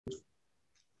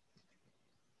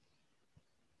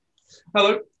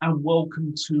Hello and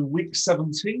welcome to week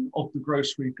 17 of the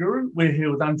Grocery Guru. We're here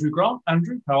with Andrew Grant.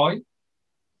 Andrew, how are you?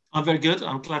 I'm very good.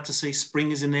 I'm glad to see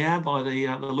spring is in the air by the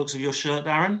looks of your shirt,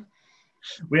 Darren.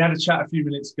 We had a chat a few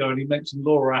minutes ago and he mentioned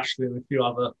Laura Ashley and a few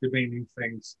other demeaning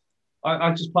things.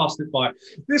 I just passed it by.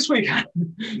 This week,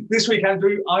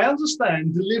 Andrew, I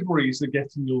understand deliveries are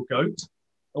getting your goat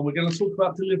and we're going to talk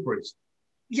about deliveries.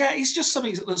 Yeah, it's just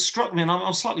something that struck me, and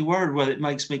I'm slightly worried whether it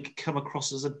makes me come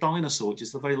across as a dinosaur, which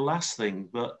is the very last thing.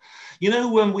 But,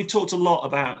 when we talked a lot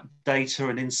about data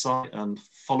and insight and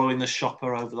following the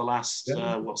shopper over the last,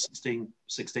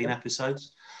 16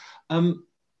 episodes. And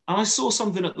I saw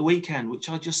something at the weekend, which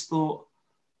I just thought,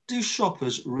 do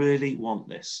shoppers really want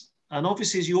this? And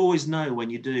obviously, as you always know when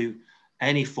you do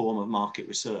any form of market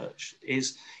research,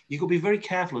 is you've got to be very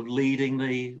careful of leading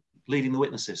the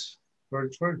witnesses. Very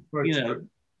true. Very true.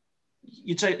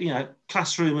 You take,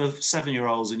 classroom of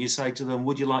 7-year-olds and you say to them,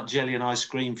 would you like jelly and ice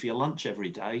cream for your lunch every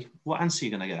day? What answer are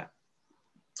you going to get?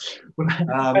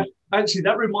 Well, actually,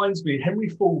 that reminds me, Henry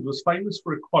Ford was famous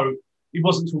for a quote. He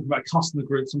wasn't talking about customer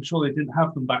groups. I'm sure they didn't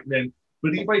have them back then.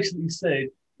 But he basically said,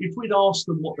 if we'd asked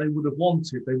them what they would have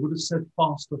wanted, they would have said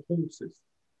faster horses.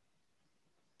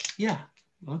 Yeah.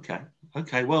 Okay.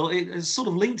 Well, it's sort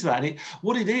of linked to that. And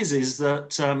what it is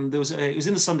that it was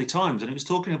in the Sunday Times, and it was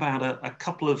talking about a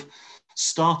couple of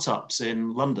startups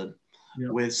in London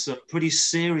with some pretty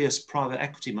serious private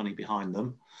equity money behind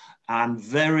them and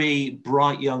very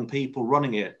bright young people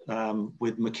running it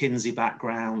with McKinsey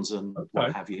backgrounds and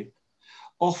what have you,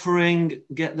 offering,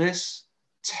 get this,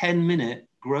 10-minute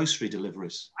grocery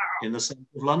deliveries in the centre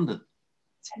of London.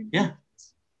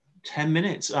 10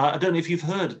 minutes. I don't know if you've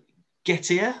heard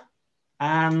Getir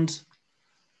and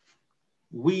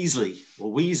Weasley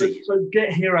or Wheezy. So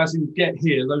get here as in get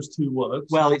here, those two words.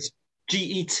 Well, it's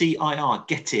Getir,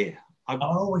 Getir.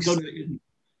 I see.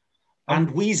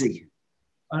 And Wheezy.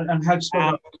 And how do you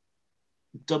spell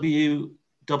that?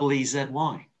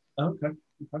 WEEZY. Okay.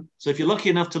 So if you're lucky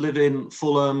enough to live in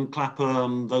Fulham,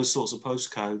 Clapham, those sorts of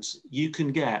postcodes, you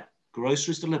can get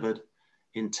groceries delivered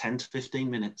in 10 to 15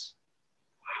 minutes.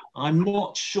 I'm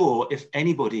not sure if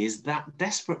anybody is that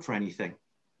desperate for anything.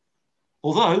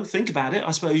 Although, think about it,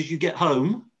 I suppose you get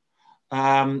home,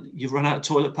 you've run out of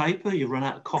toilet paper, you've run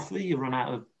out of coffee, you've run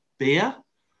out of beer.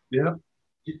 Yeah.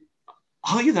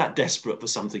 Are you that desperate for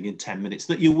something in 10 minutes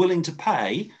that you're willing to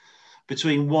pay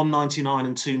between $1.99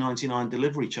 and $2.99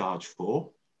 delivery charge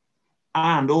for,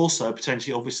 and also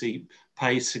potentially, obviously,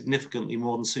 pay significantly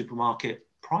more than supermarket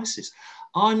prices?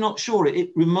 I'm not sure.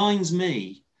 It reminds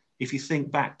me, if you think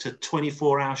back to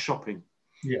 24-hour shopping,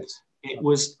 yes, it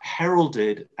was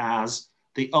heralded as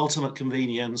the ultimate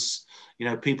convenience.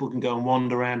 People can go and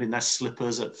wander around in their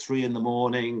slippers at 3 a.m.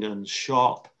 and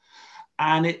shop.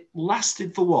 And it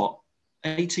lasted for what,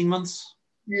 18 months?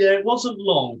 Yeah, it wasn't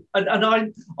long. And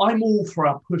I'm all for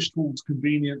our push towards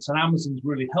convenience, and Amazon's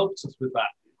really helped us with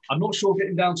that. I'm not sure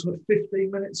getting down to a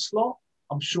 15-minute slot.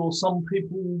 I'm sure some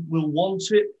people will want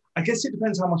it. I guess it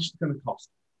depends how much it's going to cost.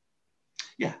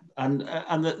 Yeah, and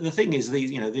the thing is,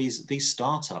 these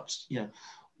startups,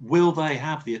 will they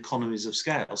have the economies of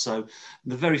scale? So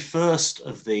the very first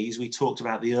of these, we talked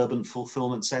about the urban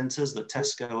fulfillment centres that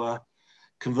Tesco are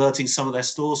converting some of their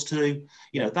stores to.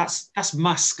 That's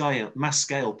mass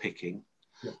scale picking.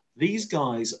 Yeah. These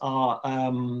guys are,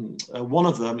 one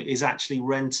of them is actually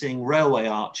renting railway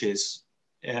arches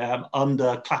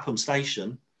under Clapham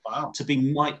Station. Wow. to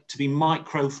be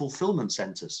micro fulfillment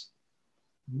centres.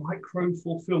 Micro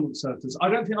fulfillment centres. I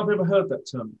don't think I've ever heard that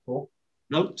term before.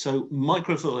 No, so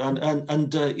micro and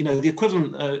the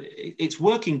equivalent. It's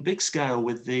working big scale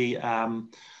with the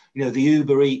the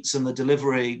Uber Eats and the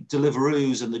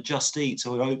Deliveroos and the Just Eat.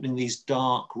 So we're opening these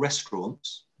dark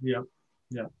restaurants. Yeah.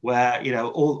 Where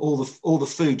all the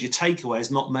food you take away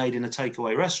is not made in a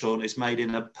takeaway restaurant. It's made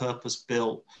in a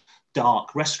purpose-built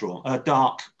dark restaurant,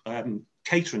 dark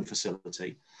catering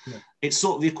facility. Yeah. It's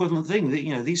sort of the equivalent thing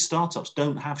that, these startups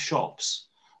don't have shops.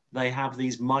 They have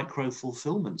these micro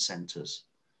fulfillment centers,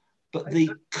 but the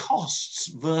costs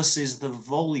versus the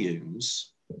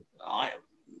volumes, I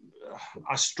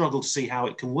struggle to see how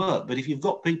it can work. But if you've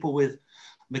got people with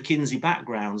McKinsey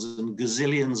backgrounds and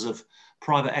gazillions of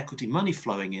private equity money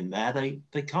flowing in there,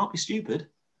 they can't be stupid.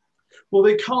 Well,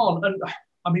 they can't. And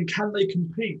I mean, can they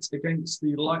compete against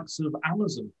the likes of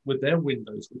Amazon with their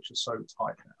windows, which are so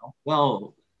tight now?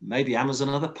 Well, maybe Amazon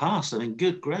are the past. I mean,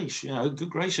 good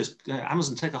gracious,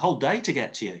 Amazon take a whole day to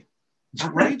get to you.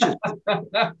 Outrageous.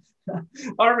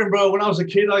 I remember when I was a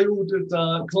kid, I ordered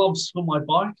gloves for my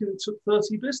bike and it took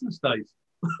 30 business days.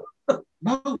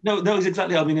 No,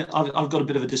 exactly. I mean, I've got a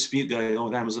bit of a dispute going on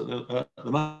with Amazon at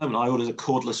the moment. I ordered a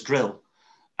cordless drill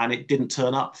and it didn't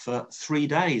turn up for 3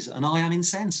 days, and I am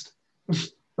incensed.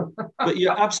 But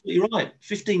you're absolutely right.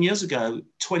 15 years ago,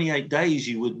 28 days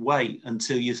you would wait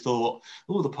until you thought,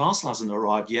 oh, the parcel hasn't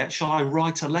arrived yet. Shall I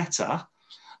write a letter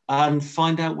and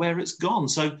find out where it's gone?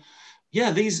 So,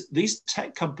 yeah, these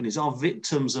tech companies are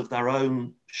victims of their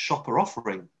own shopper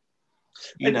offering.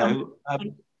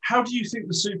 How do you think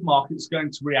the supermarket's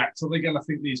going to react? Are they going to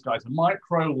think these guys are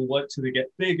micro? We'll wait till they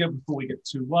get bigger before we get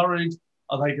too worried?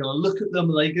 Are they going to look at them?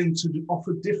 Are they going to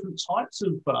offer different types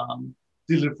of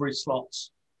delivery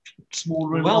slots,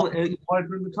 smaller and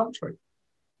wider in the country?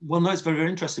 Well, no, it's very, very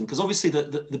interesting, because obviously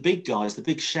the big guys, the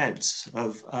big sheds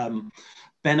have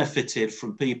benefited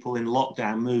from people in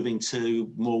lockdown moving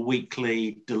to more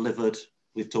weekly delivered.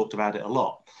 We've talked about it a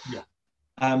lot. Yeah.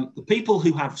 The people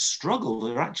who have struggled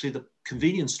are actually the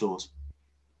convenience stores.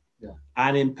 Yeah.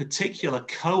 And in particular,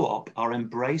 Co-op are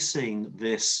embracing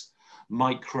this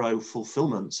micro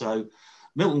fulfillment. So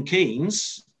Milton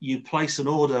Keynes, you place an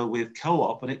order with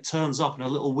Co-op and it turns up in a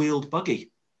little wheeled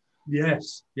buggy.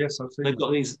 Yes, I've seen They've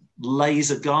got these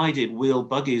laser guided wheeled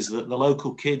buggies that the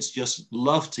local kids just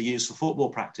love to use for football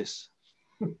practice.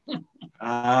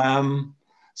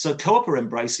 So Co-op are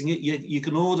embracing it. You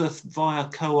can order via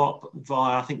Co-op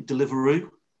via, I think, Deliveroo.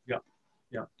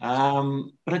 Yeah.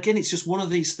 But again, it's just one of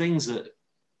these things that,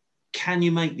 can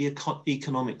you make the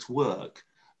economics work,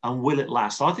 and will it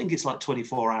last? I think it's like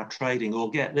 24-hour trading. Or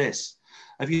get this,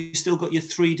 have you still got your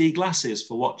 3D glasses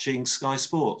for watching Sky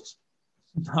Sports?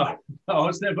 No, I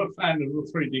was never a fan of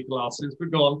the 3D glasses,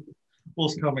 but go on.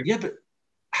 What's coming? Yeah, but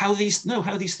how these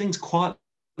things quietly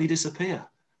disappear.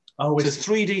 Oh, so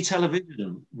 3D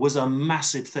television was a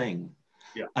massive thing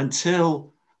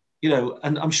until,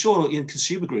 and I'm sure in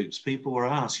consumer groups, people were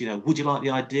asked, would you like the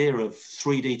idea of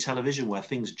 3D television where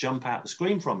things jump out the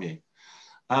screen from you?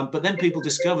 But then people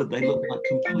discovered they looked like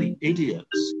complete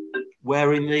idiots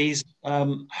wearing these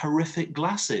horrific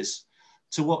glasses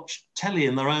to watch telly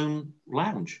in their own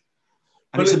lounge.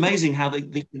 And it's amazing how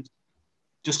they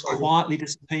just quietly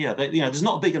disappear. There's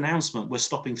not a big announcement, we're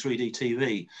stopping 3D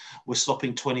TV, we're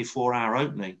stopping 24-hour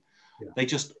opening. Yeah. They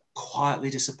just quietly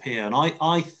disappear. And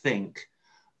I think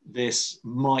this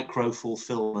micro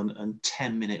fulfillment and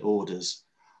 10-minute orders,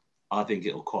 I think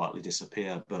it'll quietly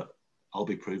disappear, but I'll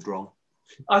be proved wrong.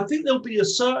 I think there'll be a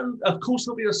certain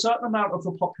amount of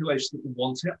the population that will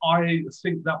want it. I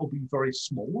think that will be very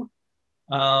small.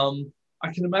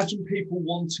 I can imagine people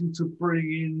wanting to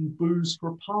bring in booze for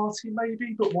a party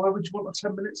maybe, but why would you want a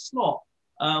 10-minute slot?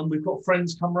 We've got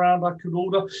friends come around, I could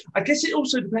order. I guess it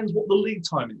also depends what the lead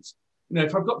time is.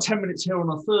 If I've got 10 minutes here on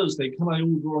a Thursday, can I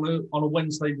order on a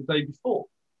Wednesday the day before?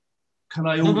 Can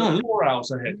I order 4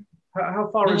 hours ahead? How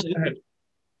far is it ahead?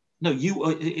 No,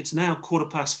 it's now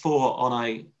 4:15 on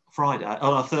a Friday,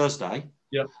 on a Thursday.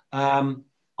 Yeah.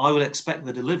 I would expect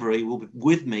the delivery will be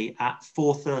with me at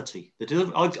 4:30.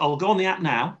 I'll go on the app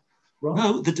now. Right.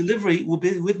 No, the delivery will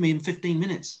be with me in 15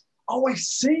 minutes. Oh, I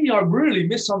see. I really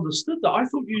misunderstood that. I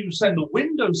thought you said the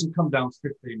windows have come down to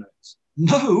 15 minutes.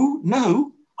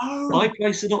 No. Oh. I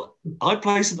place it.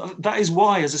 That is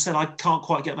why, as I said, I can't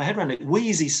quite get my head around it.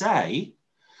 Wheezy say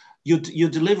your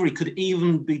delivery could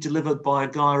even be delivered by a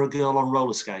guy or a girl on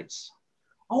roller skates.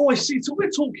 Oh, I see. So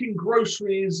we're talking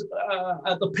groceries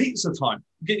at the pizza time.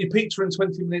 Get your pizza in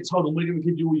 20 minutes. Hold on, we're going to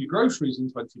give you all your groceries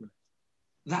in 20 minutes.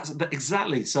 That's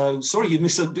exactly. So sorry, you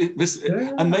missed a bit.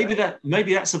 And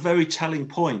maybe that's a very telling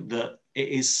point, that it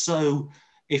is so,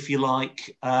 if you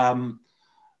like,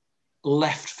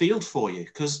 left field for you,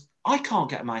 because I can't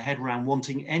get my head around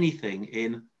wanting anything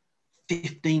in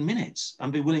 15 minutes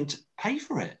and be willing to pay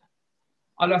for it.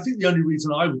 And I think the only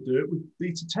reason I would do it would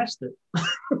be to test it.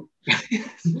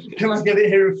 Can I get it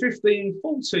here in 15,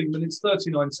 14 minutes,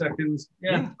 39 seconds?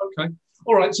 Yeah, okay.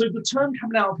 All right, so the term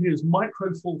coming out of here is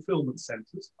micro-fulfillment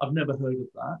centres. I've never heard of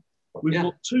that. We've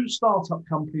got two startup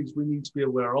companies we need to be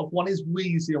aware of. One is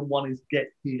Wheezy and one is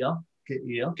Get Here.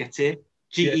 Getir. Getir.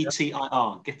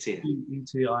 Getir.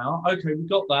 Getir. Okay, we've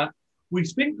got that. We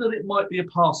think that it might be a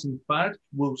passing fad.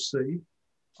 We'll see.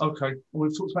 Okay,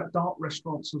 we've talked about dark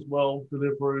restaurants as well,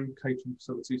 Deliveroo, catering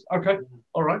facilities. Okay,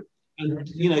 all right. And,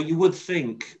 you would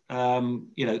think,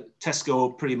 Tesco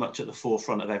are pretty much at the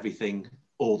forefront of everything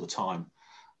all the time.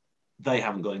 They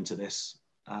haven't got into this.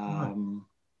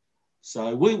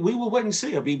 So we will wait and see.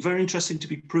 It'll be very interesting to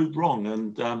be proved wrong.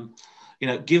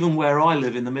 And, given where I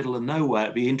live in the middle of nowhere,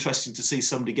 it'd be interesting to see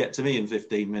somebody get to me in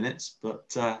 15 minutes.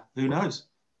 But who knows?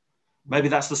 Maybe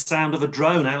that's the sound of a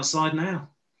drone outside now.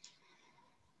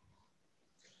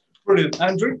 Brilliant.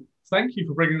 Andrew, thank you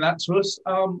for bringing that to us.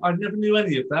 I never knew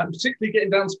any of that, particularly getting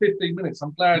down to 15 minutes.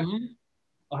 I'm glad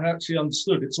I actually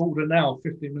understood. It's order now,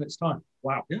 15 minutes time.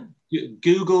 Wow. Yeah.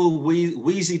 Google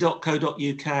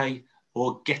wheezy.co.uk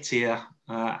or Getir.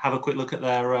 Have a quick look at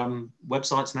their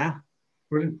websites now.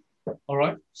 Brilliant. All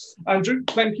right. Andrew,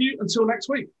 thank you. Until next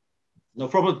week. No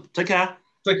problem. Take care.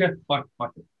 Take care. Bye. Bye.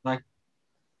 Bye.